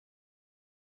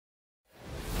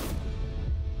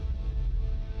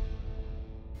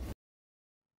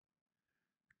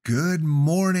Good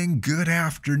morning, good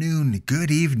afternoon,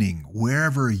 good evening,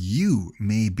 wherever you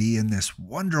may be in this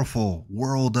wonderful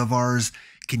world of ours.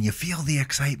 Can you feel the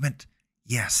excitement?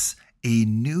 Yes, a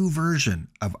new version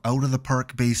of Out of the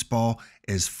Park Baseball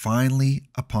is finally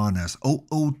upon us.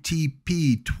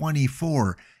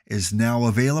 OOTP24 is now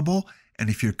available, and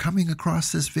if you're coming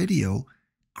across this video,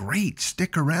 great,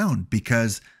 stick around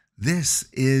because this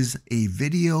is a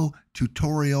video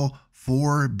tutorial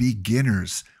for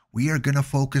beginners. We are going to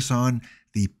focus on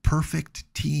the perfect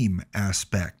team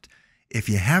aspect. If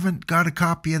you haven't got a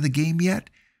copy of the game yet,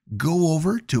 go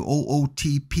over to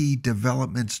OOTP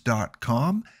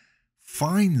developments.com,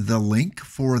 find the link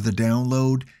for the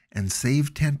download, and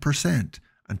save 10%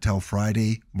 until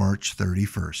Friday, March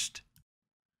 31st.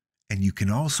 And you can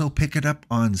also pick it up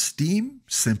on Steam.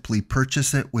 Simply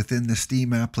purchase it within the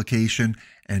Steam application,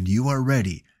 and you are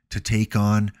ready to take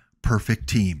on Perfect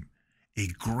Team. A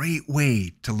great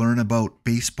way to learn about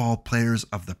baseball players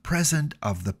of the present,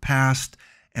 of the past,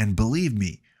 and believe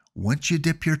me, once you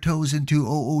dip your toes into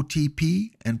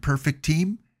OOTP and Perfect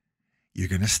Team, you're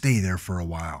going to stay there for a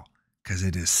while because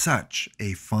it is such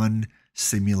a fun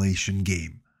simulation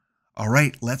game. All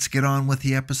right, let's get on with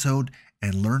the episode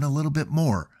and learn a little bit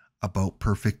more about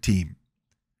Perfect Team.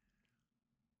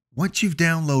 Once you've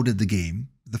downloaded the game,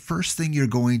 the first thing you're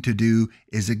going to do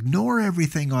is ignore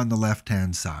everything on the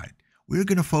left-hand side. We're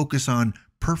going to focus on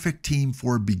Perfect Team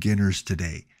for beginners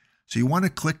today. So you want to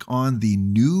click on the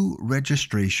new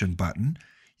registration button.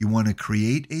 You want to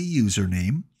create a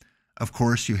username. Of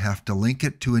course, you have to link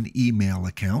it to an email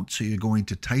account. So you're going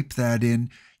to type that in.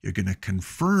 You're going to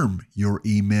confirm your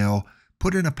email,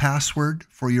 put in a password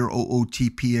for your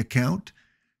OOTP account,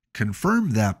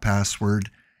 confirm that password,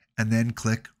 and then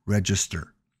click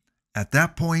register. At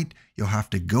that point, you'll have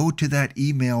to go to that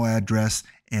email address,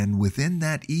 and within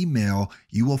that email,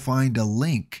 you will find a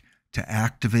link to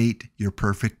activate your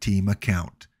Perfect Team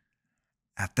account.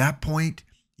 At that point,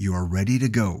 you are ready to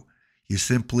go. You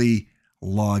simply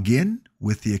log in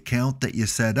with the account that you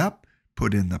set up,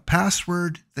 put in the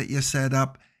password that you set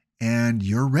up, and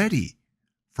you're ready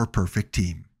for Perfect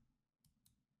Team.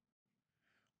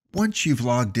 Once you've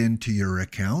logged into your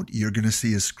account, you're going to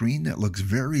see a screen that looks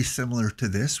very similar to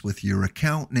this with your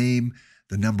account name,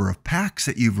 the number of packs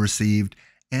that you've received,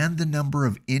 and the number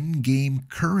of in-game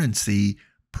currency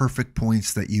perfect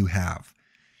points that you have.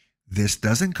 This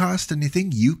doesn't cost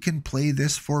anything. You can play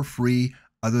this for free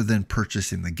other than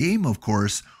purchasing the game, of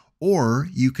course, or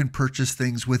you can purchase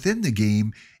things within the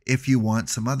game if you want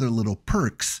some other little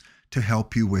perks to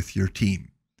help you with your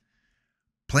team.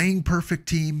 Playing Perfect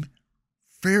Team,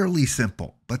 fairly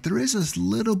simple, but there is a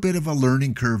little bit of a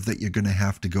learning curve that you're going to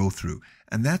have to go through,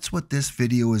 and that's what this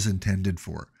video is intended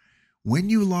for. When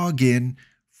you log in,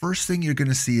 first thing you're going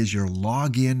to see is your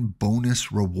login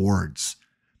bonus rewards.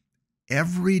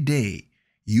 Every day,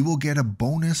 you will get a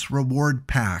bonus reward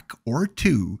pack or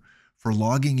two for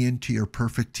logging into your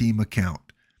Perfect Team account.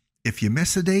 If you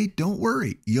miss a day, don't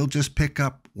worry. You'll just pick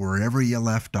up wherever you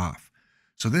left off.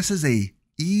 So this is a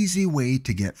easy way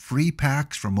to get free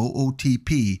packs from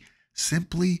OOTP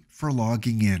simply for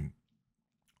logging in.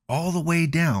 All the way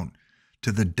down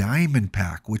to the Diamond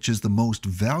Pack, which is the most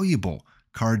valuable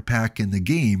card pack in the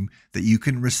game that you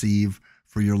can receive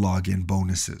for your login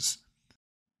bonuses.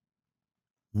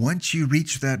 Once you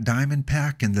reach that Diamond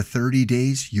Pack in the 30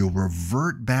 days, you'll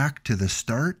revert back to the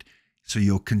start, so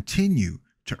you'll continue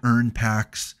to earn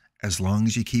packs as long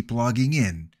as you keep logging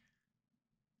in.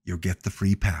 You'll get the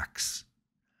free packs.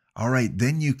 All right,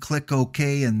 then you click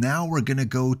OK, and now we're going to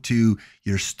go to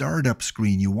your startup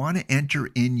screen. You want to enter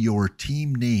in your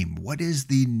team name. What is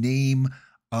the name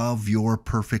of your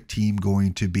perfect team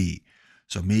going to be?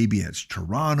 So maybe it's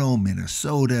Toronto,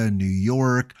 Minnesota, New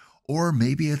York, or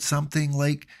maybe it's something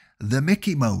like the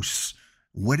Mickey Mouse.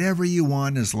 Whatever you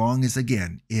want, as long as,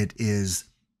 again, it is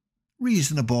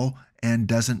reasonable and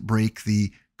doesn't break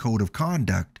the code of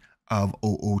conduct of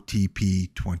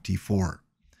OOTP24.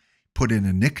 Put in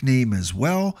a nickname as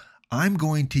well. I'm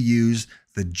going to use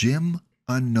the Jim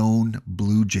Unknown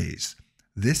Blue Jays.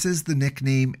 This is the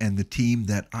nickname and the team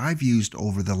that I've used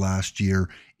over the last year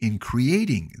in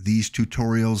creating these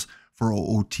tutorials for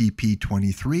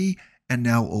OOTP23 and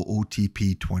now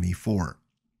OOTP24.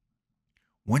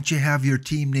 Once you have your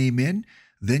team name in,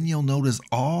 then you'll notice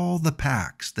all the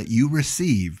packs that you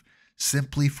receive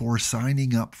simply for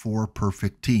signing up for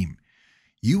Perfect Team.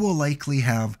 You will likely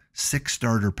have 6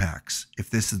 starter packs. If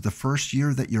this is the first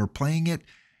year that you're playing it,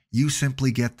 you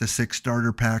simply get the 6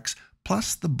 starter packs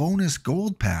plus the bonus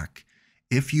gold pack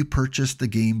if you purchase the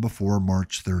game before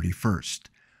March 31st.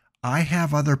 I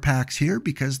have other packs here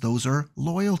because those are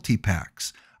loyalty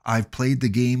packs. I've played the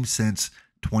game since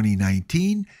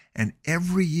 2019, and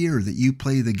every year that you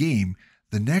play the game,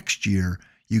 the next year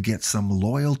you get some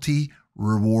loyalty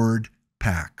reward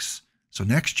packs. So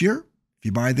next year, if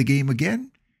you buy the game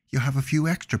again, you'll have a few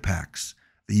extra packs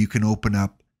that you can open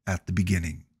up at the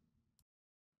beginning.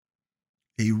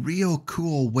 A real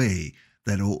cool way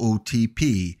that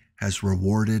OOTP has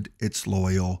rewarded its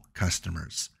loyal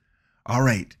customers. All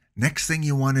right, next thing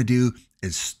you want to do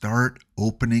is start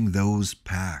opening those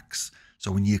packs.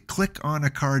 So when you click on a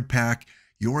card pack,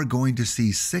 you're going to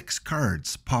see 6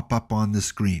 cards pop up on the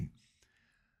screen.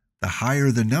 The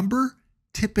higher the number,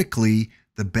 typically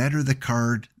the better the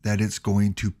card that it's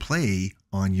going to play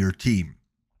on your team.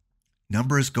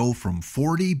 Numbers go from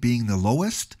 40 being the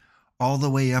lowest all the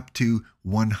way up to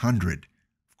 100,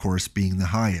 of course being the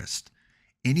highest.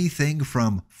 Anything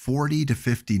from 40 to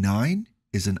 59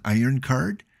 is an iron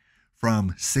card.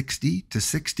 From 60 to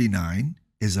 69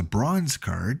 is a bronze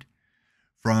card.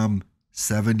 From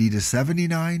 70 to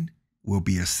 79 will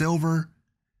be a silver.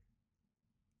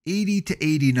 80 to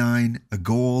 89 a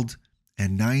gold,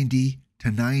 and 90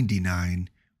 to 99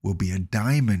 will be a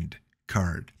diamond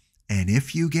card. And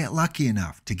if you get lucky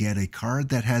enough to get a card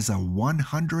that has a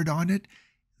 100 on it,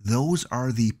 those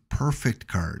are the perfect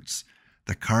cards.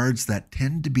 The cards that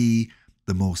tend to be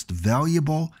the most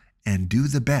valuable and do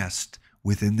the best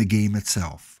within the game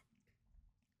itself.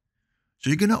 So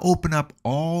you're going to open up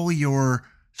all your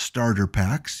starter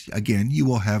packs. Again, you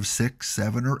will have 6,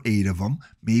 7, or 8 of them,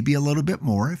 maybe a little bit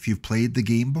more if you've played the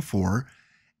game before.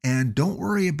 And don't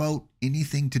worry about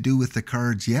anything to do with the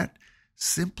cards yet.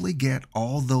 Simply get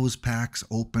all those packs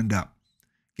opened up.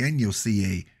 Again, you'll see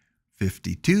a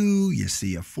 52, you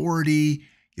see a 40,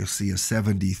 you'll see a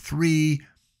 73.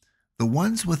 The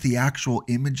ones with the actual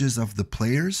images of the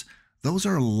players, those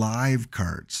are live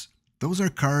cards. Those are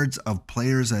cards of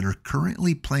players that are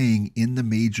currently playing in the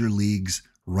major leagues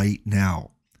right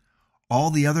now.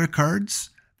 All the other cards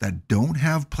that don't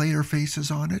have player faces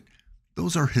on it,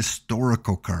 those are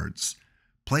historical cards.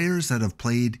 Players that have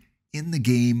played in the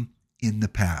game in the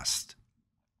past.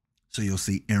 So you'll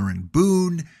see Aaron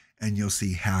Boone and you'll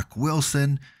see Hack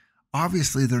Wilson.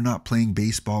 Obviously, they're not playing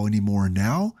baseball anymore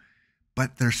now,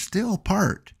 but they're still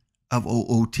part of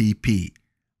OOTP.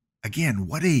 Again,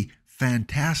 what a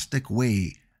fantastic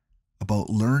way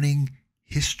about learning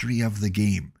history of the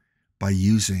game by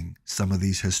using some of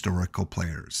these historical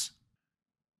players.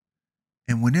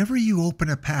 And whenever you open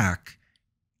a pack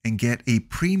and get a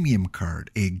premium card,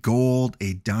 a gold,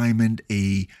 a diamond,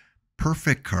 a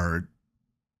perfect card,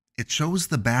 it shows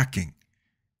the backing,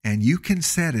 and you can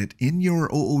set it in your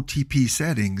OOTP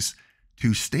settings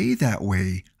to stay that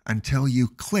way until you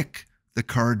click the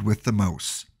card with the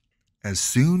mouse. As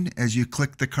soon as you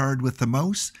click the card with the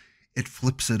mouse, it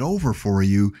flips it over for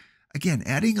you, again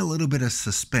adding a little bit of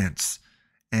suspense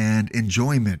and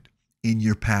enjoyment in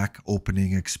your pack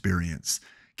opening experience.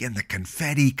 Again, the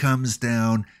confetti comes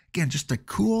down. Again, just a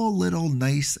cool little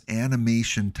nice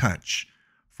animation touch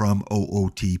from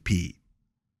OOTP.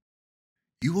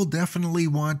 You will definitely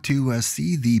want to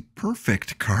see the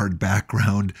perfect card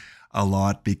background a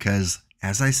lot because,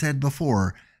 as I said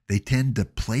before, they tend to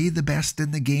play the best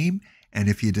in the game, and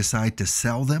if you decide to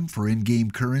sell them for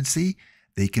in-game currency,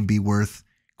 they can be worth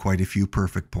quite a few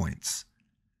perfect points.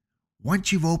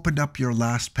 Once you've opened up your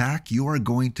last pack, you are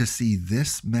going to see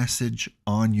this message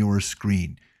on your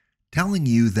screen telling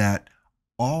you that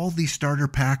all the starter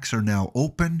packs are now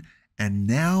open, and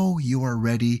now you are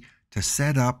ready to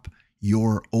set up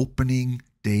your opening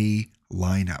day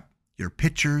lineup. Your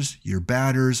pitchers, your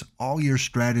batters, all your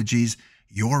strategies,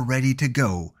 you're ready to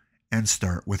go and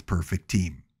start with Perfect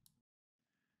Team.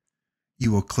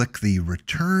 You will click the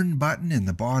return button in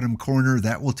the bottom corner.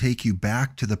 That will take you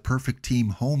back to the Perfect Team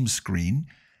home screen.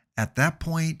 At that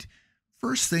point,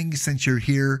 first thing, since you're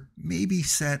here, maybe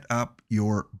set up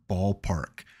your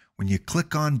ballpark. When you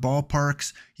click on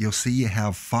ballparks, you'll see you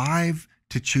have 5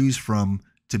 to choose from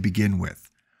to begin with.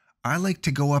 I like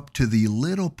to go up to the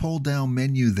little pull down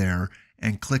menu there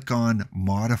and click on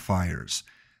modifiers.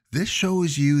 This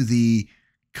shows you the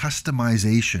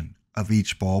customization of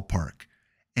each ballpark.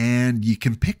 And you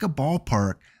can pick a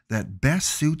ballpark that best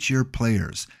suits your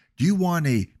players. Do you want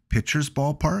a pitcher's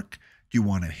ballpark? Do you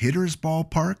want a hitter's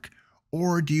ballpark?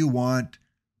 Or do you want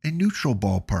a neutral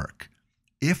ballpark?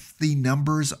 If the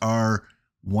numbers are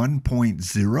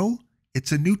 1.0,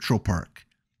 it's a neutral park.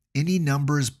 Any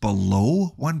numbers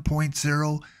below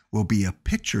 1.0 will be a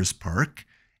pitcher's park,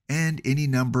 and any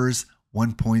numbers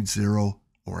 1.0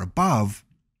 or above,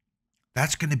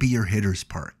 that's going to be your hitter's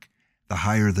park. The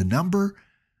higher the number,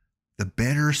 the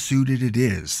better suited it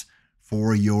is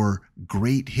for your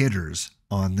great hitters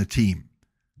on the team.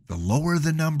 The lower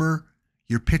the number,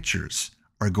 your pitchers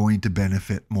are going to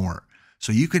benefit more.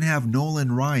 So you can have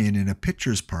Nolan Ryan in a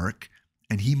pitcher's park,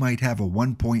 and he might have a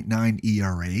 1.9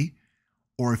 ERA.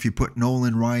 Or if you put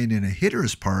Nolan Ryan in a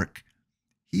hitter's park,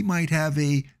 he might have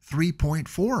a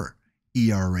 3.4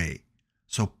 ERA.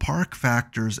 So park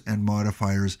factors and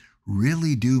modifiers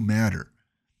really do matter.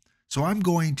 So I'm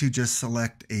going to just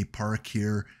select a park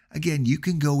here. Again, you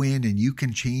can go in and you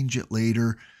can change it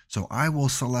later. So I will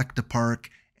select a park,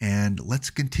 and let's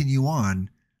continue on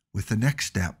with the next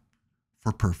step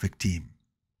for Perfect Team.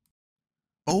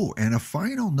 Oh, and a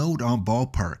final note on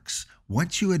ballparks.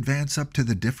 Once you advance up to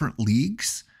the different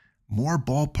leagues, more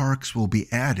ballparks will be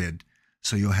added,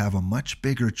 so you'll have a much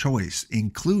bigger choice,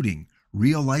 including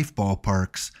real-life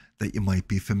ballparks that you might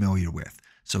be familiar with.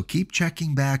 So keep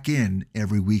checking back in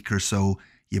every week or so.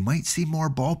 You might see more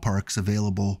ballparks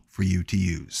available for you to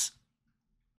use.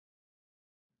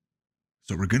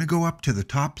 So we're going to go up to the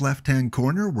top left-hand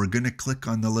corner. We're going to click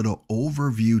on the little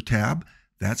Overview tab.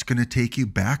 That's going to take you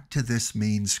back to this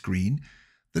main screen.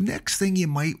 The next thing you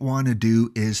might want to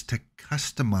do is to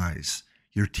customize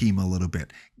your team a little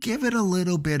bit. Give it a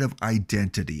little bit of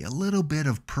identity, a little bit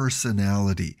of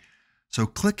personality. So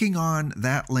clicking on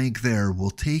that link there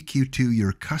will take you to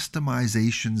your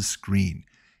customization screen.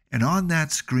 And on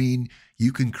that screen,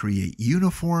 you can create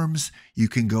uniforms, you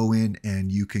can go in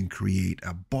and you can create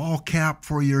a ball cap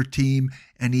for your team,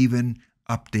 and even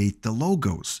update the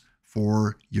logos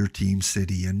for your team,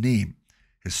 city, and name.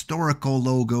 Historical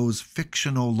logos,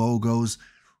 fictional logos,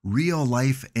 real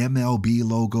life MLB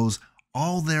logos,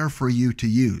 all there for you to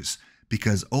use,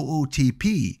 because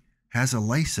OOTP has a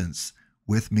license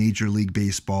with Major League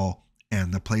Baseball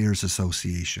and the Players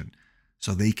Association.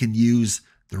 So they can use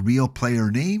the real player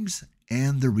names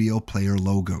and the real player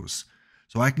logos.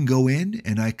 So I can go in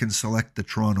and I can select the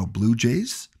Toronto Blue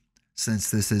Jays, since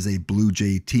this is a Blue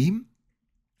Jay team,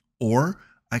 or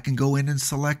I can go in and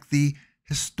select the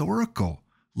historical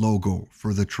logo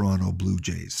for the Toronto Blue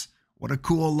Jays. What a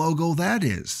cool logo that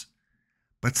is.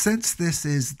 But since this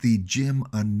is the Jim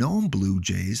Unknown Blue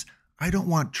Jays, I don't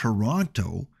want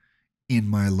Toronto in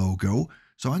my logo,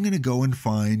 so I'm going to go and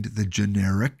find the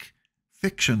generic,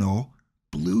 fictional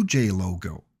Blue Jay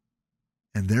logo.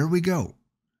 And there we go.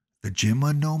 The Jim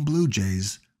Unknown Blue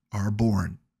Jays are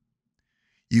born.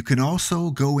 You can also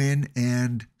go in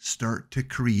and start to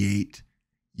create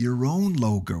your own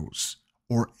logos,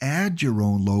 or add your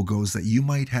own logos that you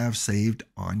might have saved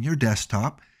on your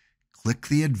desktop. Click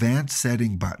the Advanced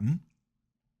Setting button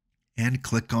and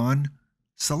click on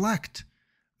Select.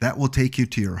 That will take you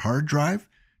to your hard drive,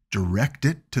 direct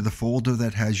it to the folder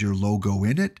that has your logo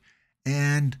in it,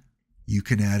 and you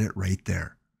can add it right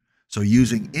there. So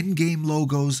using in-game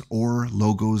logos or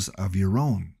logos of your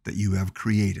own that you have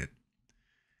created.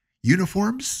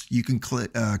 Uniforms, you can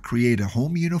create a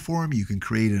home uniform, you can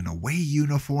create an away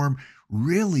uniform.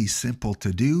 Really simple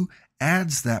to do,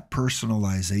 adds that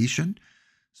personalization.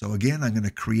 So again, I'm going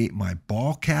to create my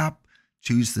ball cap,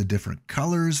 choose the different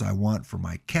colors I want for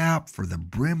my cap, for the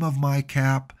brim of my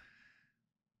cap.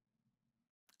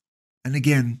 And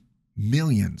again,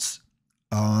 millions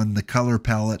on the color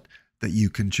palette that you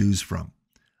can choose from.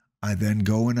 I then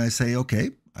go and I say, okay,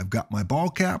 I've got my ball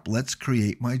cap, let's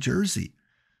create my jersey.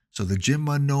 So the Jim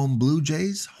Unknown Blue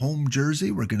Jays home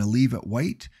jersey, we're going to leave it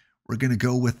white. We're going to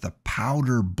go with the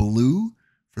powder blue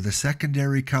for the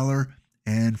secondary color,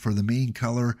 and for the main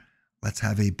color, let's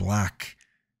have a black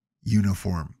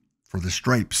uniform for the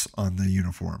stripes on the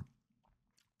uniform.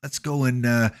 Let's go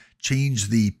and change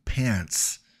the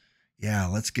pants. Yeah,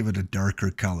 let's give it a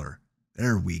darker color.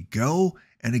 There we go.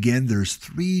 And again, there's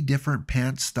 3 different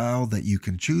pants style that you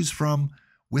can choose from,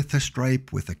 with a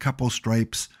stripe, with a couple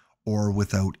stripes, or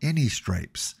without any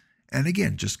stripes. And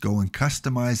again, just go and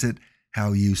customize it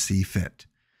how you see fit.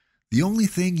 The only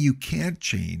thing you can't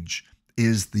change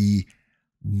is the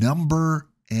number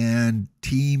and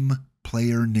team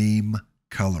player name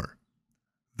color.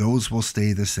 Those will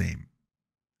stay the same.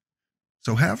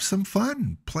 So have some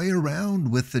fun, play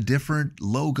around with the different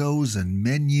logos and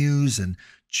menus and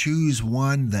choose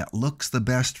one that looks the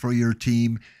best for your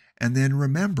team. And then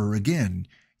remember, again,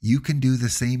 you can do the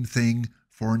same thing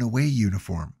for an away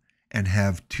uniform and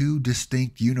have 2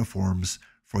 distinct uniforms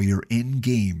for your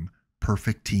in-game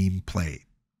perfect team play.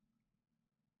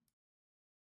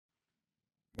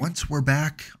 Once we're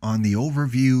back on the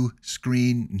overview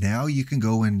screen, now you can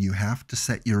go and you have to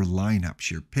set your lineups,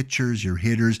 your pitchers, your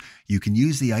hitters. You can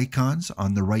use the icons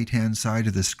on the right-hand side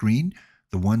of the screen,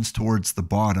 the ones towards the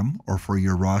bottom or for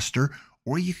your roster,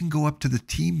 or you can go up to the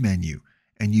team menu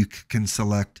and you can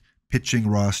select pitching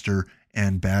roster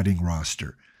and batting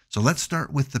roster. So let's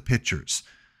start with the pitchers.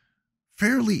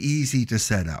 Fairly easy to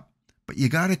set up, but you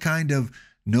got to kind of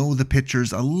know the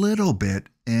pitchers a little bit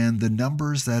and the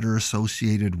numbers that are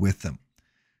associated with them.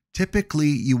 Typically,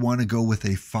 you want to go with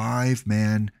a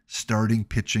 5-man starting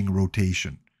pitching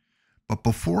rotation. But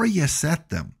before you set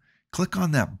them, click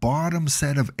on that bottom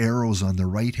set of arrows on the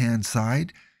right-hand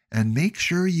side and make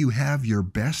sure you have your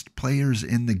best players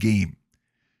in the game,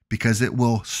 because it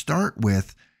will start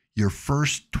with your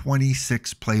first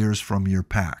 26 players from your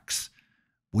packs,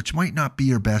 which might not be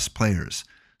your best players.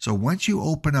 So once you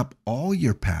open up all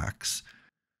your packs,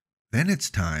 then it's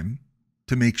time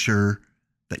to make sure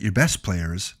that your best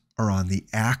players are on the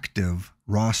active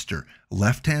roster.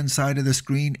 Left-hand side of the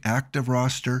screen, active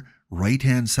roster.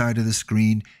 Right-hand side of the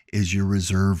screen is your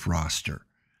reserve roster.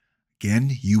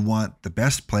 Again, you want the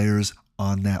best players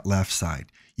on that left side.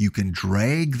 You can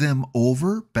drag them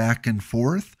over back and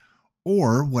forth,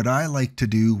 or what I like to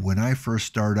do when I first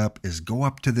start up is go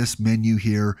up to this menu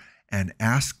here and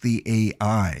ask the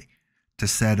AI to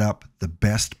set up the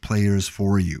best players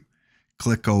for you.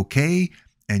 Click OK,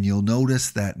 and you'll notice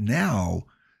that now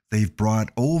they've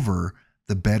brought over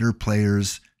the better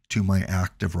players to my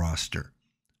active roster.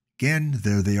 Again,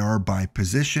 there they are by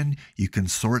position. You can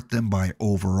sort them by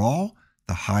overall.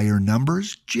 The higher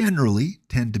numbers generally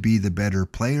tend to be the better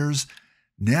players.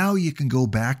 Now you can go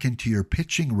back into your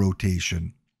pitching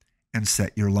rotation and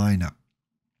set your lineup.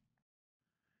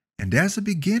 And as a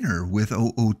beginner with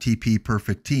OOTP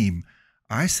Perfect Team,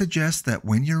 I suggest that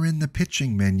when you're in the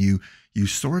pitching menu, you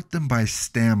sort them by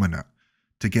stamina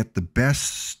to get the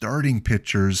best starting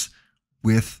pitchers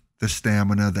with the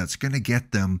stamina that's going to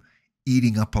get them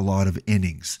eating up a lot of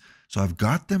innings. So I've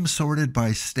got them sorted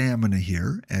by stamina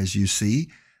here, as you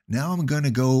see. Now I'm going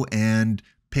to go and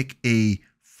pick a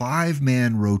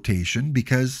 5-man rotation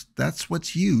because that's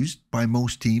what's used by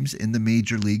most teams in the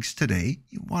major leagues today.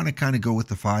 You want to kind of go with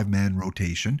the 5-man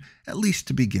rotation, at least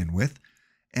to begin with.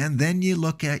 And then you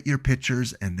look at your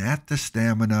pitchers and at the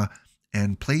stamina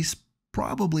and place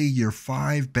probably your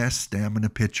 5 best stamina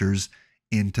pitchers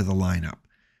into the lineup.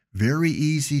 Very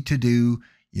easy to do.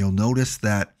 You'll notice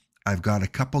that I've got a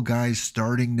couple guys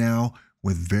starting now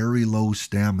with very low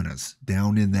staminas,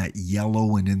 down in that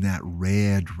yellow and in that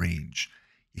red range.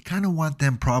 You kind of want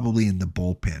them probably in the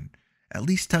bullpen, at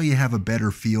least till you have a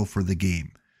better feel for the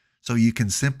game. So you can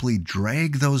simply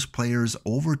drag those players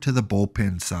over to the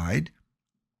bullpen side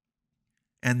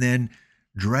and then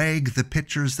drag the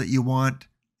pitchers that you want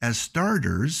as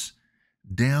starters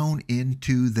down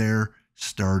into their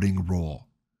starting role,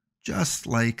 just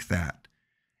like that.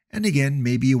 And again,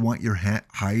 maybe you want your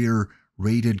higher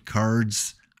rated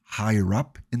cards higher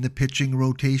up in the pitching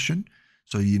rotation.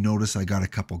 So you notice I got a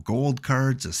couple gold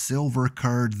cards, a silver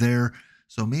card there.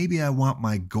 So maybe I want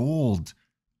my gold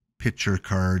pitcher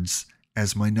cards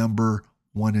as my number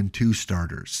 1 and 2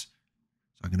 starters.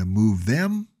 So I'm going to move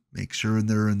them, make sure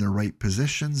they're in the right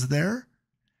positions there.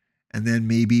 And then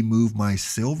maybe move my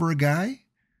silver guy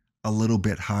a little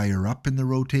bit higher up in the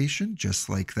rotation, just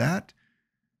like that.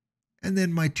 And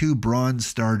then my 2 bronze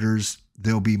starters,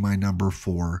 they'll be my number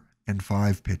 4 and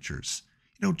 5 pitchers.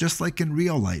 You know, just like in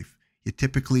real life, you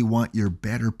typically want your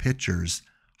better pitchers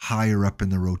higher up in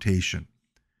the rotation.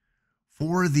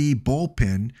 For the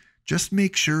bullpen, just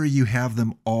make sure you have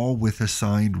them all with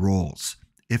assigned roles.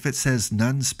 If it says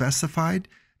none specified,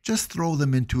 just throw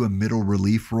them into a middle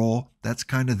relief role. That's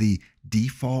kind of the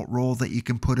default role that you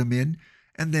can put them in,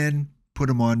 and then put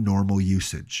them on normal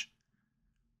usage.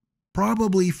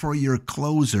 Probably for your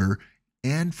closer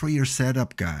and for your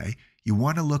setup guy, you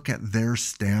want to look at their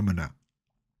stamina.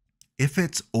 If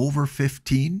it's over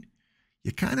 15,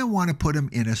 you kind of want to put them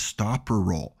in a stopper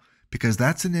role because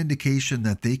that's an indication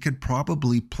that they could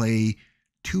probably play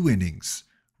 2 innings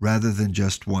rather than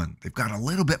just 1. They've got a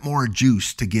little bit more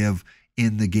juice to give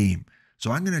in the game.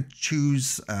 So I'm going to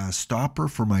choose a stopper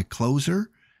for my closer,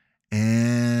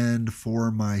 and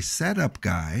for my setup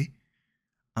guy,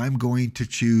 I'm going to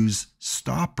choose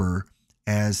stopper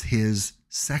as his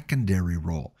secondary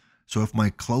role. So if my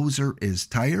closer is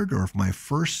tired or if my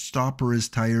first stopper is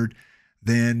tired,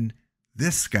 then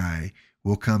this guy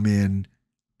will come in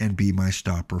and be my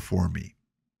stopper for me.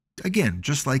 Again,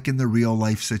 just like in the real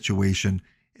life situation,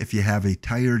 if you have a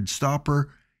tired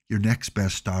stopper, your next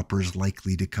best stopper is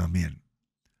likely to come in.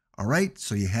 All right,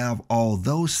 so you have all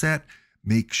those set.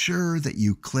 Make sure that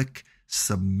you click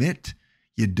submit.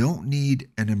 You don't need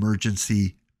an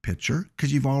emergency pitcher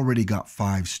because you've already got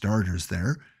 5 starters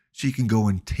there. So you can go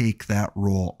and take that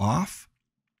role off.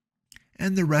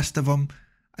 And the rest of them,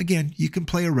 again, you can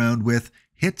play around with.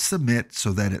 Hit submit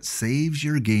so that it saves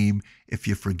your game. If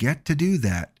you forget to do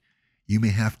that, you may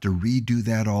have to redo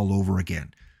that all over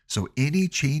again. So any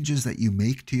changes that you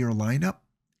make to your lineup,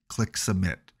 click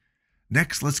submit.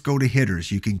 Next, let's go to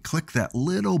hitters. You can click that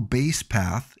little base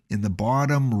path in the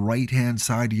bottom right-hand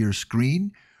side of your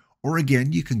screen, or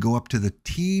again, you can go up to the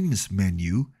Teams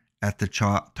menu at the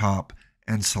top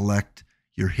and select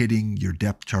your hitting, your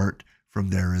depth chart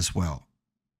from there as well.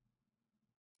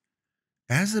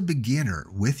 As a beginner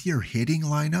with your hitting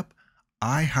lineup,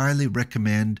 I highly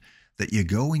recommend that you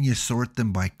go and you sort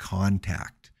them by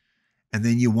contact. And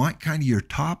then you want kind of your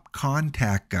top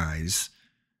contact guys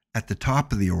at the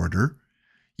top of the order.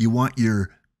 You want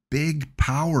your big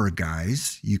power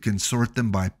guys. You can sort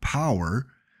them by power.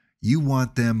 You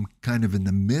want them kind of in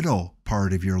the middle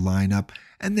part of your lineup.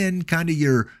 And then kind of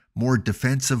your more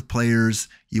defensive players,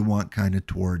 you want kind of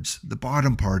towards the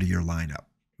bottom part of your lineup.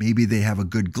 Maybe they have a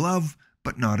good glove,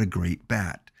 but not a great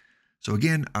bat. So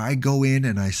again, I go in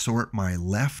and I sort my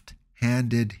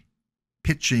left-handed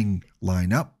pitching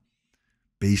lineup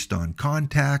based on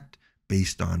contact,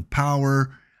 based on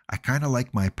power. I kind of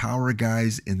like my power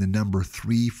guys in the number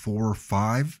 3, 4,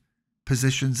 5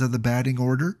 positions of the batting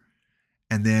order.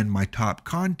 And then my top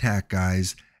contact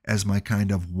guys as my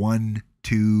kind of 1,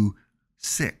 2,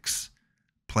 6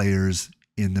 players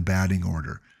in the batting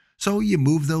order. So you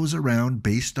move those around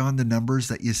based on the numbers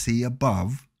that you see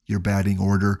above your batting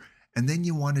order. And then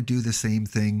you want to do the same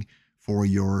thing for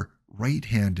your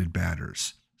right-handed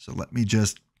batters. So let me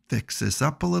just fix this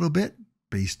up a little bit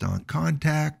based on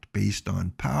contact, based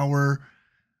on power.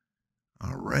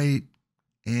 All right.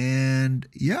 And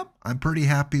yep, I'm pretty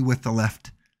happy with the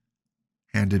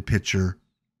left-handed pitcher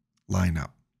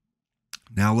lineup.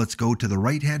 Now let's go to the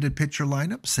right-handed pitcher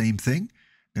lineup. Same thing.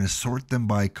 I'm going to sort them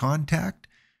by contact.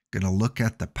 Going to look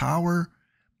at the power,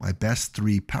 my best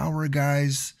 3 power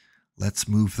guys. Let's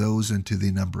move those into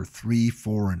the number 3,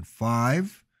 4, and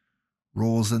 5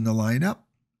 roles in the lineup.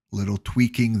 Little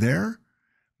tweaking there.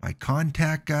 My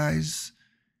contact guys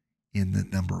in the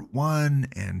number 1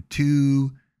 and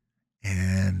 2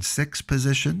 and 6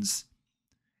 positions.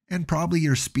 And probably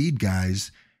your speed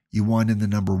guys you want in the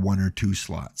number 1 or 2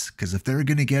 slots. Because if they're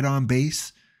going to get on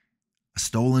base, a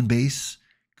stolen base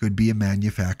could be a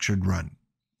manufactured run.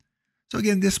 So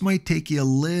again, this might take you a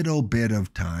little bit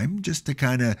of time just to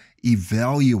kind of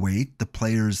evaluate the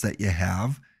players that you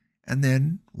have and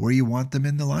then where you want them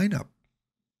in the lineup.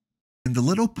 And the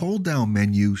little pull-down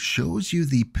menu shows you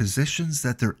the positions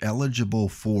that they're eligible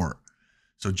for.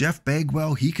 So Jeff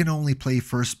Bagwell, he can only play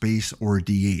first base or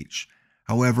DH.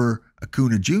 However,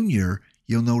 Acuna Jr.,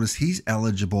 you'll notice he's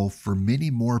eligible for many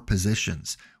more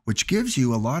positions, which gives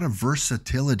you a lot of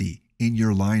versatility in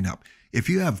your lineup. If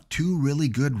you have 2 really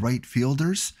good right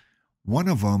fielders, one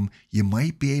of them you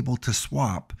might be able to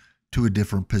swap to a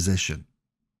different position.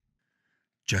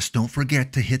 Just don't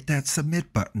forget to hit that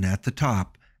submit button at the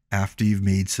top after you've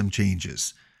made some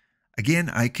changes. Again,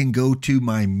 I can go to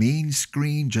my main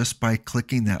screen just by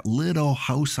clicking that little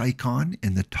house icon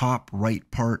in the top right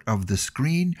part of the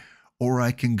screen, or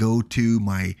I can go to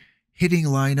my hitting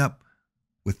lineup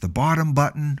with the bottom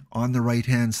button on the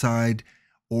right-hand side.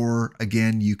 Or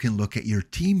again, you can look at your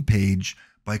team page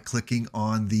by clicking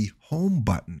on the home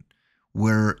button,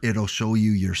 where it'll show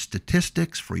you your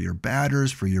statistics for your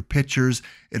batters, for your pitchers.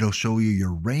 It'll show you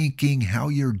your ranking, how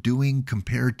you're doing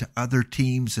compared to other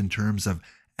teams in terms of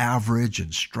average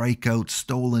and strikeouts,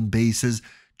 stolen bases,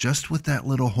 just with that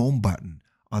little home button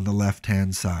on the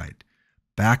left-hand side.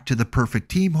 Back to the perfect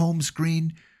team home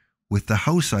screen with the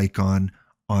house icon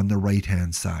on the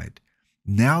right-hand side.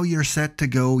 Now you're set to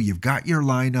go. You've got your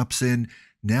lineups in.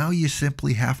 Now you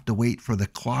simply have to wait for the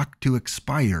clock to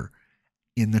expire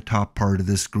in the top part of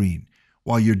the screen.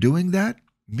 While you're doing that,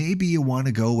 maybe you want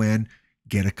to go and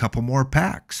get a couple more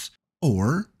packs.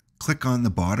 Or click on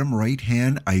the bottom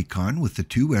right-hand icon with the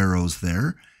 2 arrows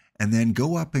there, and then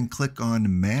go up and click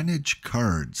on Manage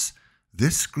Cards.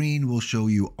 This screen will show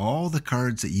you all the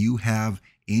cards that you have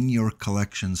in your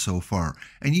collection so far.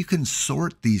 And you can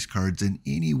sort these cards in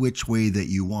any which way that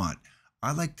you want.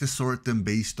 I like to sort them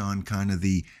based on kind of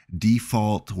the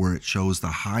default where it shows the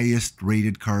highest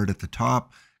rated card at the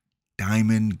top,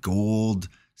 diamond, gold,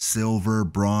 silver,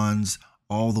 bronze,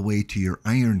 all the way to your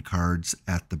iron cards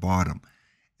at the bottom.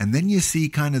 And then you see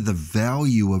kind of the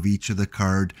value of each of the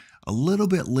card a little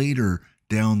bit later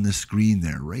down the screen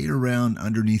there, right around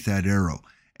underneath that arrow.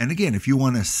 And again, if you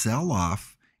want to sell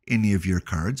off any of your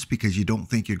cards because you don't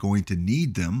think you're going to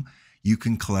need them, you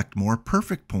can collect more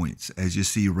perfect points, as you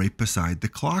see right beside the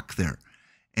clock there.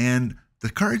 And the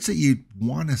cards that you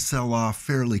want to sell off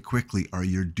fairly quickly are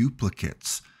your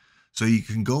duplicates. So you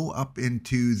can go up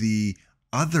into the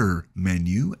other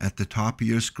menu at the top of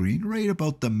your screen, right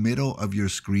about the middle of your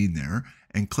screen there,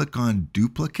 and click on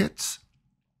duplicates.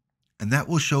 And that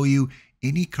will show you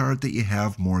any card that you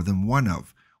have more than one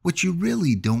of, which you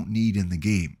really don't need in the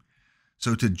game.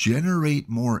 So to generate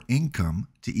more income,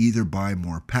 to either buy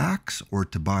more packs or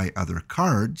to buy other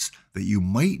cards that you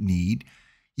might need,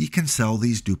 you can sell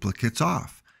these duplicates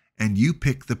off. And you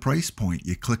pick the price point.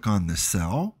 You click on the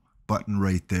sell button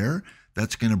right there.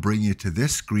 That's going to bring you to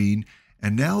this screen.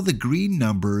 And now the green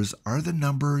numbers are the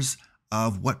numbers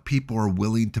of what people are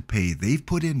willing to pay. They've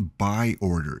put in buy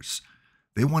orders.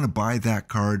 They want to buy that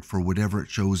card for whatever it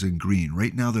shows in green.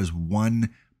 Right now there's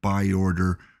one buy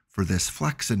order for this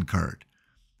Flexen card.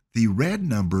 The red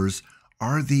numbers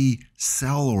are the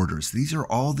sell orders. These are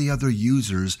all the other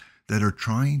users that are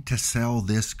trying to sell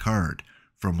this card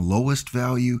from lowest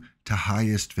value to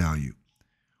highest value.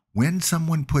 When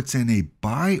someone puts in a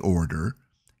buy order,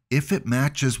 if it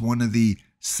matches one of the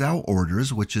sell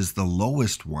orders, which is the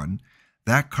lowest one,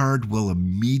 that card will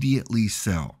immediately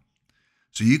sell.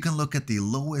 So you can look at the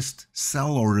lowest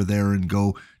sell order there and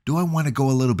go, do I want to go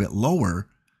a little bit lower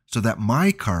so that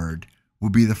my card will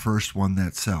be the first one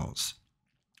that sells?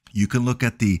 You can look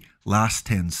at the last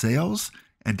 10 sales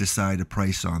and decide a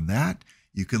price on that.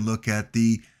 You can look at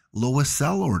the lowest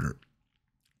sell order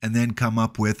and then come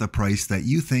up with a price that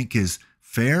you think is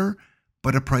fair,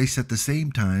 but a price at the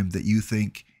same time that you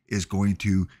think is going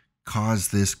to cause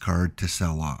this card to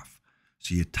sell off.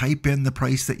 So you type in the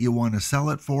price that you want to sell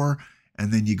it for,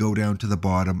 and then you go down to the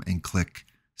bottom and click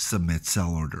Submit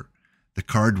Sell Order. The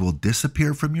card will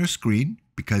disappear from your screen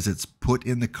because it's put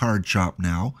in the card shop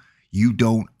now. You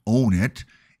don't own it.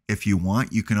 If you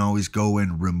want, you can always go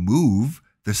and remove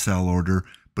the sell order,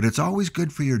 but it's always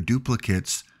good for your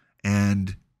duplicates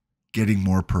and getting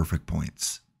more perfect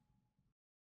points.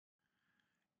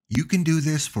 You can do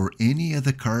this for any of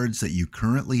the cards that you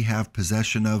currently have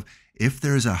possession of. If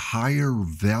there's a higher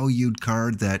valued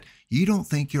card that you don't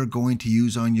think you're going to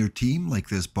use on your team, like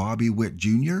this Bobby Witt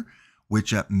Jr.,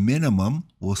 which at minimum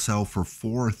will sell for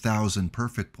 4,000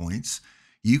 perfect points,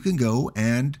 you can go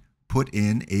and put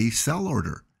in a sell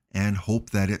order and hope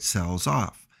that it sells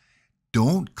off.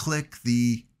 Don't click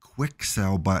the quick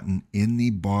sell button in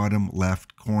the bottom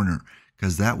left corner,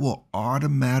 because that will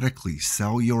automatically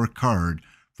sell your card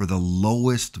for the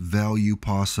lowest value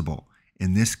possible.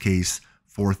 In this case,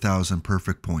 4,000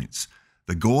 perfect points.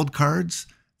 The gold cards,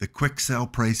 the quick sell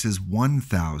price is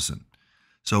 1,000.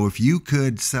 So if you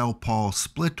could sell Paul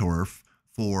Splittorff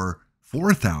for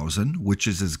 4,000, which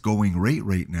is his going rate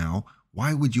right now,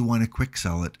 why would you want to quick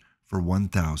sell it for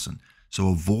 1,000? So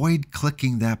avoid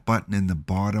clicking that button in the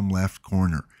bottom left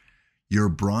corner. Your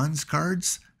bronze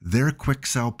cards, their quick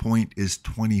sell point is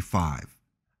 25.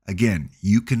 Again,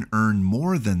 you can earn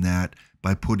more than that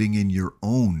by putting in your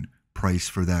own price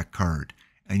for that card.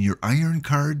 And your iron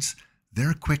cards,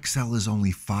 their quick sell is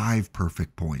only 5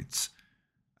 perfect points.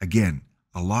 Again,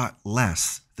 a lot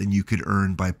less than you could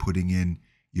earn by putting in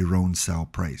your own sell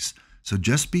price. So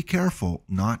just be careful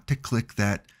not to click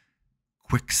that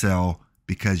quick sell,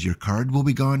 because your card will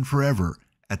be gone forever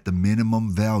at the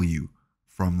minimum value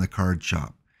from the card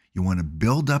shop. You want to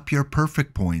build up your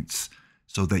perfect points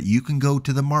so that you can go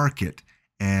to the market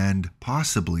and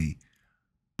possibly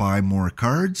buy more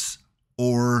cards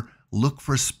or look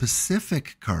for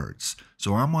specific cards.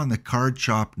 So I'm on the card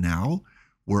shop now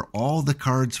where all the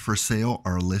cards for sale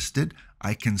are listed.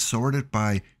 I can sort it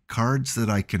by cards that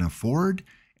I can afford,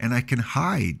 and I can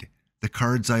hide the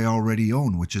cards I already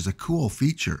own, which is a cool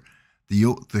feature.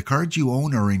 The cards you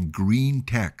own are in green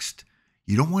text.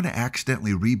 You don't want to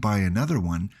accidentally rebuy another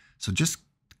one, so just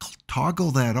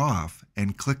toggle that off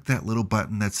and click that little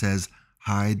button that says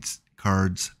Hide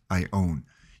Cards I Own.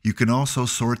 You can also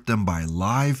sort them by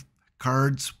live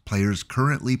cards, players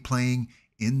currently playing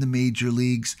in the major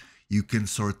leagues. You can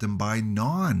sort them by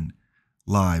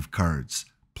non-live cards,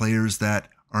 players that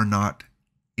are not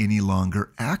any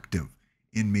longer active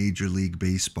in Major League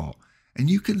Baseball. And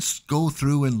you can go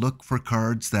through and look for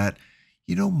cards that,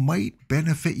 might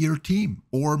benefit your team.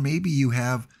 Or maybe you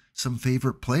have some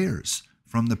favorite players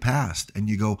from the past and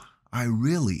you go, I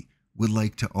really would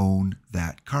like to own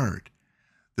that card.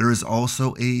 There is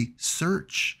also a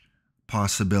search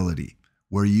possibility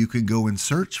where you can go and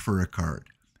search for a card.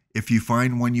 If you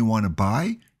find one you want to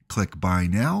buy, click Buy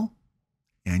Now,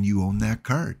 and you own that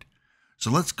card.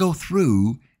 So let's go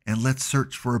through and let's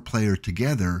search for a player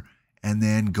together and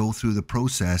then go through the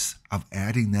process of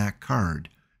adding that card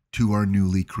to our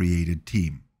newly created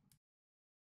team.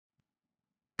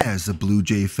 As a Blue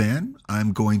Jay fan,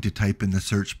 I'm going to type in the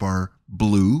search bar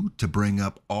blue to bring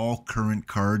up all current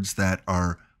cards that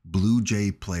are Blue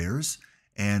Jay players.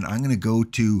 And I'm going to go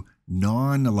to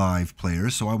non-live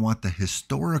players. So I want the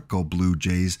historical Blue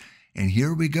Jays. And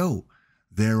here we go.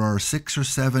 There are 6 or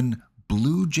 7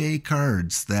 Blue Jay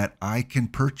cards that I can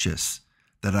purchase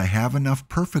that I have enough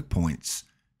perfect points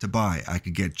to buy. I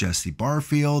could get Jesse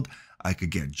Barfield. I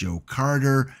could get Joe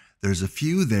Carter. There's a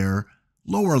few there,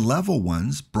 lower level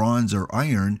ones, bronze or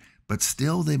iron, but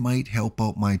still they might help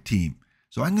out my team.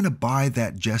 So I'm going to buy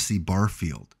that Jesse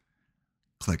Barfield.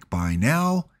 Click buy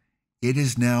now. It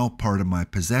is now part of my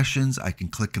possessions. I can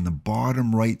click in the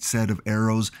bottom right set of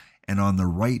arrows, and on the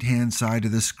right hand side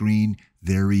of the screen,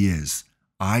 there he is.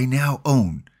 I now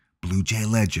own Blue Jay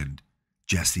legend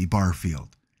Jesse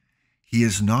Barfield. He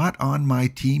is not on my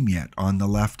team yet on the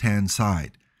left hand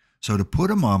side. So to put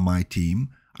him on my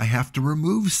team, I have to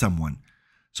remove someone.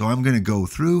 So I'm going to go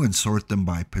through and sort them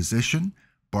by position.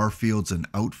 Barfield's an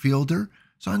outfielder,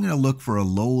 so I'm going to look for a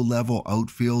low-level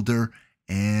outfielder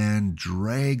and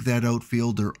drag that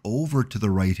outfielder over to the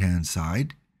right-hand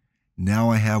side. Now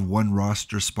I have one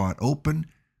roster spot open.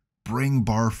 Bring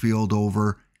Barfield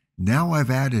over. Now I've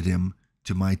added him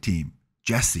to my team.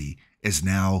 Jesse is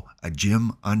now a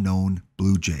Jim Unknown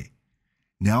Blue Jay.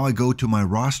 Now I go to my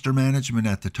roster management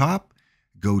at the top,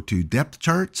 go to depth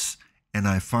charts, and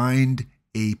I find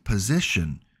a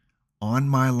position on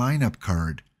my lineup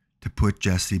card to put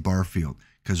Jesse Barfield.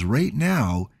 Because right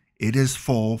now, it is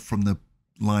full from the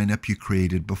lineup you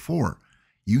created before.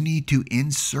 You need to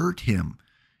insert him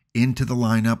into the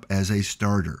lineup as a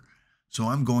starter. So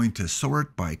I'm going to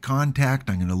sort by contact.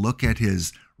 I'm going to look at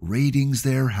his ratings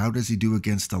there. How does he do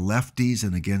against the lefties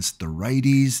and against the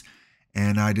righties?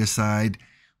 And I decide,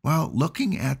 well,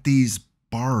 looking at these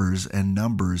bars and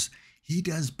numbers, he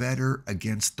does better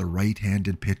against the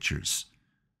right-handed pitchers.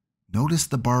 Notice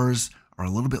the bars are a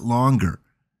little bit longer,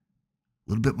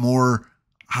 a little bit more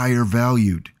higher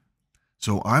valued.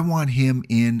 So I want him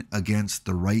in against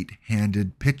the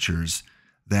right-handed pitchers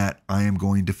that I am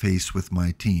going to face with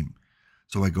my team.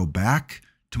 So I go back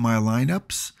to my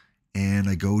lineups and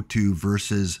I go to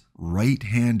versus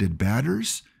right-handed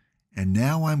batters. And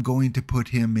now I'm going to put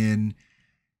him in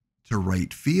to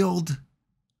right field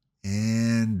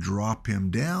and drop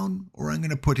him down, or I'm going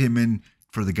to put him in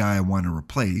for the guy I want to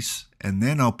replace, and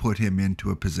then I'll put him into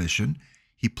a position.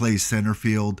 He plays center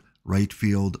field, right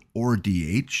field, or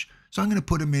DH, so I'm going to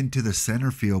put him into the center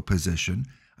field position.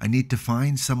 I need to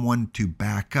find someone to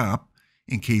back up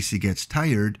in case he gets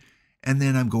tired, and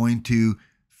then I'm going to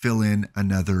fill in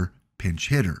another pinch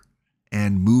hitter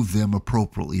and move them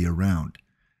appropriately around.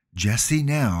 Jesse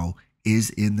now is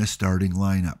in the starting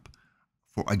lineup.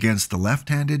 Against the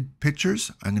left-handed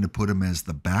pitchers, I'm going to put him as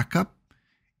the backup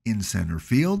in center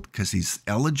field because he's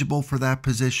eligible for that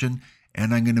position,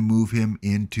 and I'm going to move him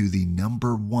into the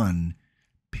number 1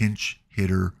 pinch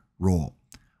hitter role.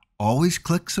 Always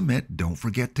click submit. Don't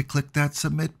forget to click that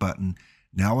submit button.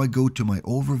 Now I go to my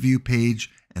overview page,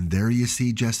 and there you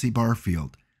see Jesse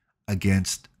Barfield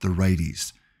against the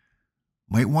righties.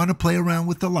 Might want to play around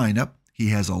with the lineup. He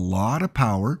has a lot of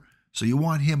power, so you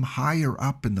want him higher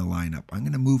up in the lineup. I'm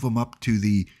going to move him up to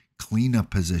the cleanup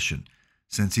position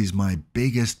since he's my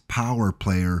biggest power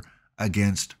player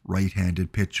against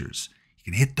right-handed pitchers. He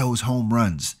can hit those home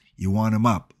runs. You want him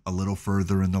up a little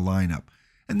further in the lineup.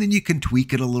 And then you can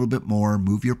tweak it a little bit more,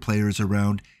 move your players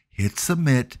around, hit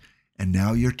submit, and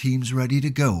now your team's ready to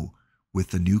go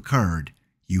with the new card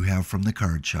you have from the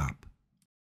card shop.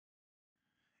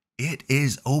 It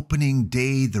is opening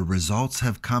day. The results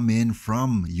have come in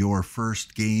from your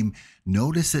first game.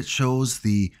 Notice it shows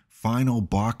the final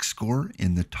box score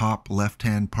in the top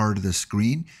left-hand part of the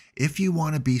screen. If you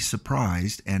want to be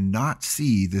surprised and not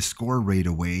see the score right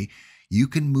away, you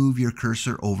can move your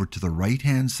cursor over to the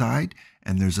right-hand side,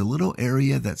 and there's a little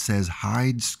area that says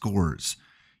Hide Scores.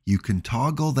 You can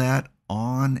toggle that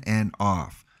on and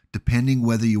off, depending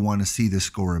whether you want to see the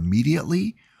score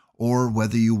immediately or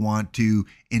whether you want to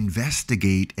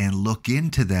investigate and look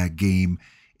into that game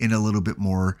in a little bit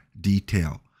more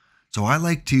detail. So I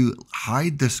like to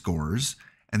hide the scores,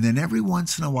 and then every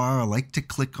once in a while I like to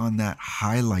click on that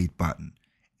highlight button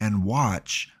and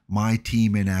watch my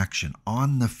team in action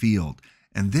on the field.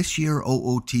 And this year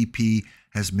OOTP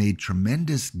has made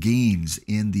tremendous gains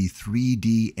in the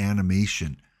 3D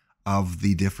animation of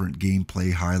the different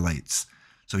gameplay highlights.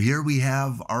 So here we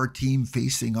have our team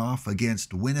facing off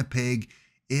against Winnipeg.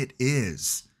 It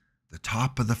is the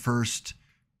top of the first,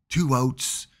 2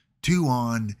 outs, 2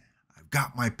 on. I've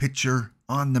got my pitcher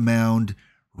on the mound,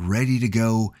 ready to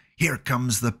go. Here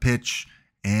comes the pitch,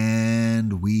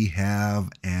 and we have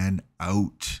an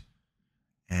out.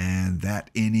 And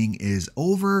that inning is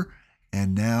over,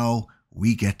 and now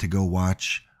we get to go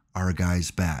watch our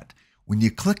guys bat. When you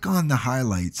click on the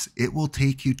highlights, it will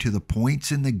take you to the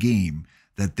points in the game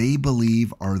that they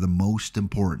believe are the most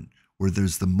important, where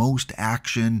there's the most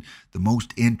action, the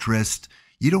most interest.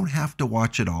 You don't have to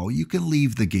watch it all. You can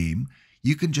leave the game.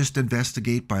 You can just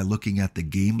investigate by looking at the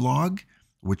game log,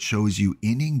 which shows you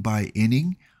inning by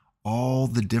inning all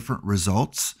the different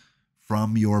results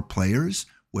from your players,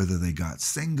 whether they got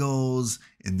singles,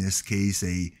 in this case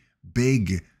a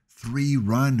big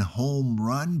 3-run home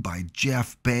run by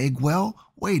Jeff Bagwell.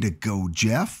 Way to go,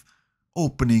 Jeff.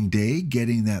 Opening day,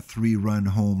 getting that 3-run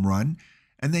home run.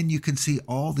 And then you can see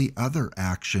all the other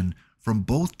action from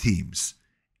both teams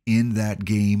in that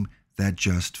game that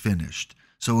just finished.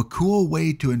 So a cool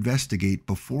way to investigate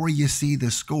before you see the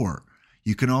score.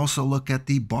 You can also look at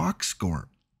the box score.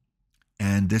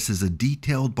 And this is a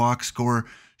detailed box score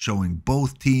showing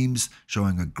both teams,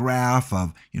 showing a graph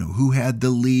of, who had the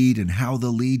lead and how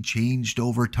the lead changed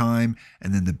over time,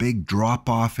 and then the big drop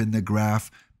off in the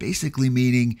graph, basically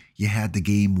meaning you had the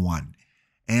game won.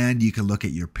 And you can look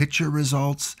at your pitcher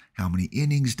results. How many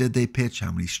innings did they pitch?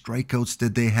 How many strikeouts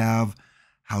did they have?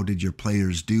 How did your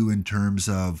players do in terms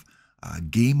of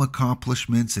game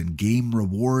accomplishments and game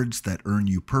rewards that earn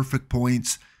you perfect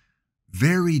points?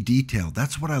 Very detailed.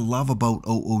 That's what I love about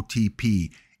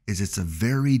OOTP, is it's a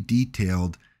very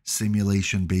detailed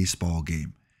simulation baseball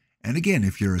game. And again,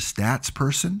 if you're a stats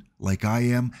person like I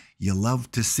am, you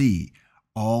love to see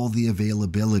all the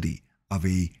availability of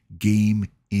a game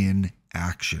in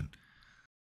action.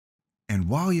 And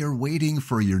while you're waiting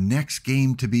for your next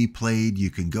game to be played, you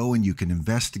can go and you can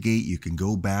investigate. You can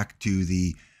go back to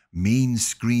the main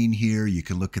screen here. You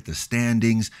can look at the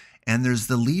standings, and there's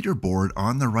the leaderboard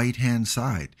on the right-hand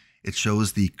side. It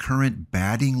shows the current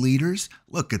batting leaders.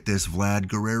 Look at this, Vlad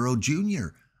Guerrero Jr.,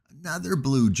 another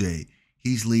Blue Jay.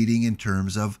 He's leading in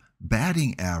terms of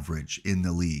batting average in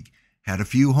the league. Had a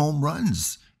few home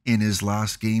runs in his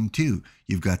last game too.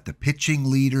 You've got the pitching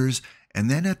leaders, and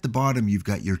then at the bottom you've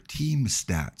got your team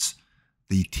stats,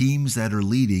 the teams that are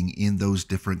leading in those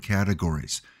different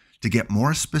categories. To get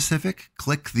more specific,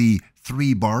 click the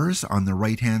 3 bars on the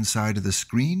right-hand side of the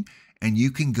screen, and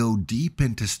you can go deep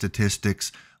into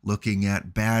statistics, looking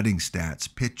at batting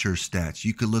stats, pitcher stats.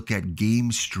 You could look at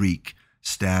game streak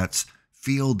stats,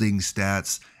 fielding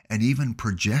stats, and even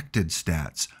projected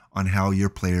stats on how your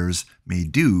players may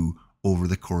do over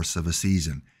the course of a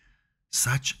season.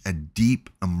 Such a deep,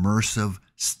 immersive,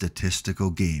 statistical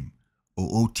game.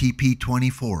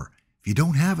 OOTP24. If you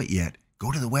don't have it yet,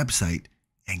 go to the website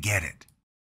and get it.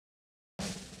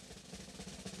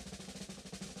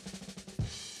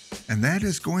 And that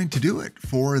is going to do it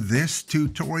for this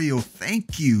tutorial.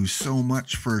 Thank you so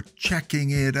much for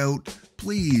checking it out.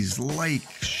 Please like,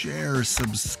 share,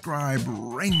 subscribe,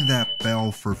 ring that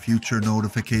bell for future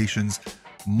notifications.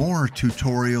 More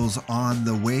tutorials on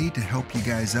the way to help you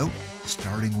guys out,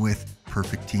 starting with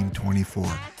Perfect Team 24.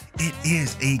 It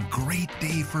is a great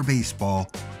day for baseball,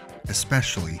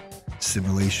 especially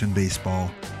simulation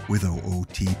baseball with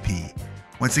OOTP.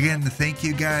 Once again, thank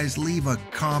you guys. Leave a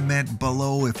comment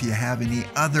below if you have any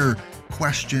other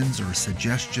questions or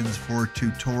suggestions for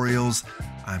tutorials.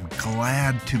 I'm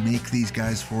glad to make these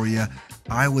guys for you.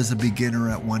 I was a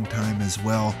beginner at one time as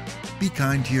well. Be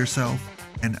kind to yourself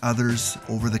and others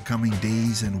over the coming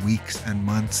days and weeks and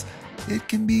months. It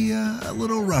can be a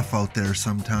little rough out there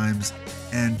sometimes.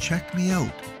 And check me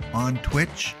out on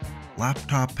Twitch,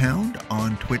 Laptop Pound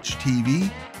on Twitch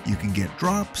TV. You can get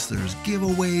drops, there's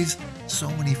giveaways, so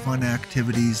many fun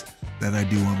activities that I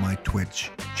do on my Twitch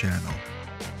channel,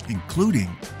 including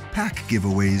pack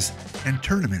giveaways and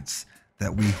tournaments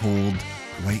that we hold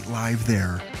right live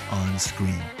there on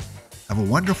screen. Have a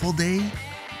wonderful day.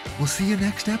 We'll see you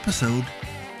next episode.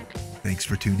 Thanks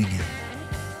for tuning in.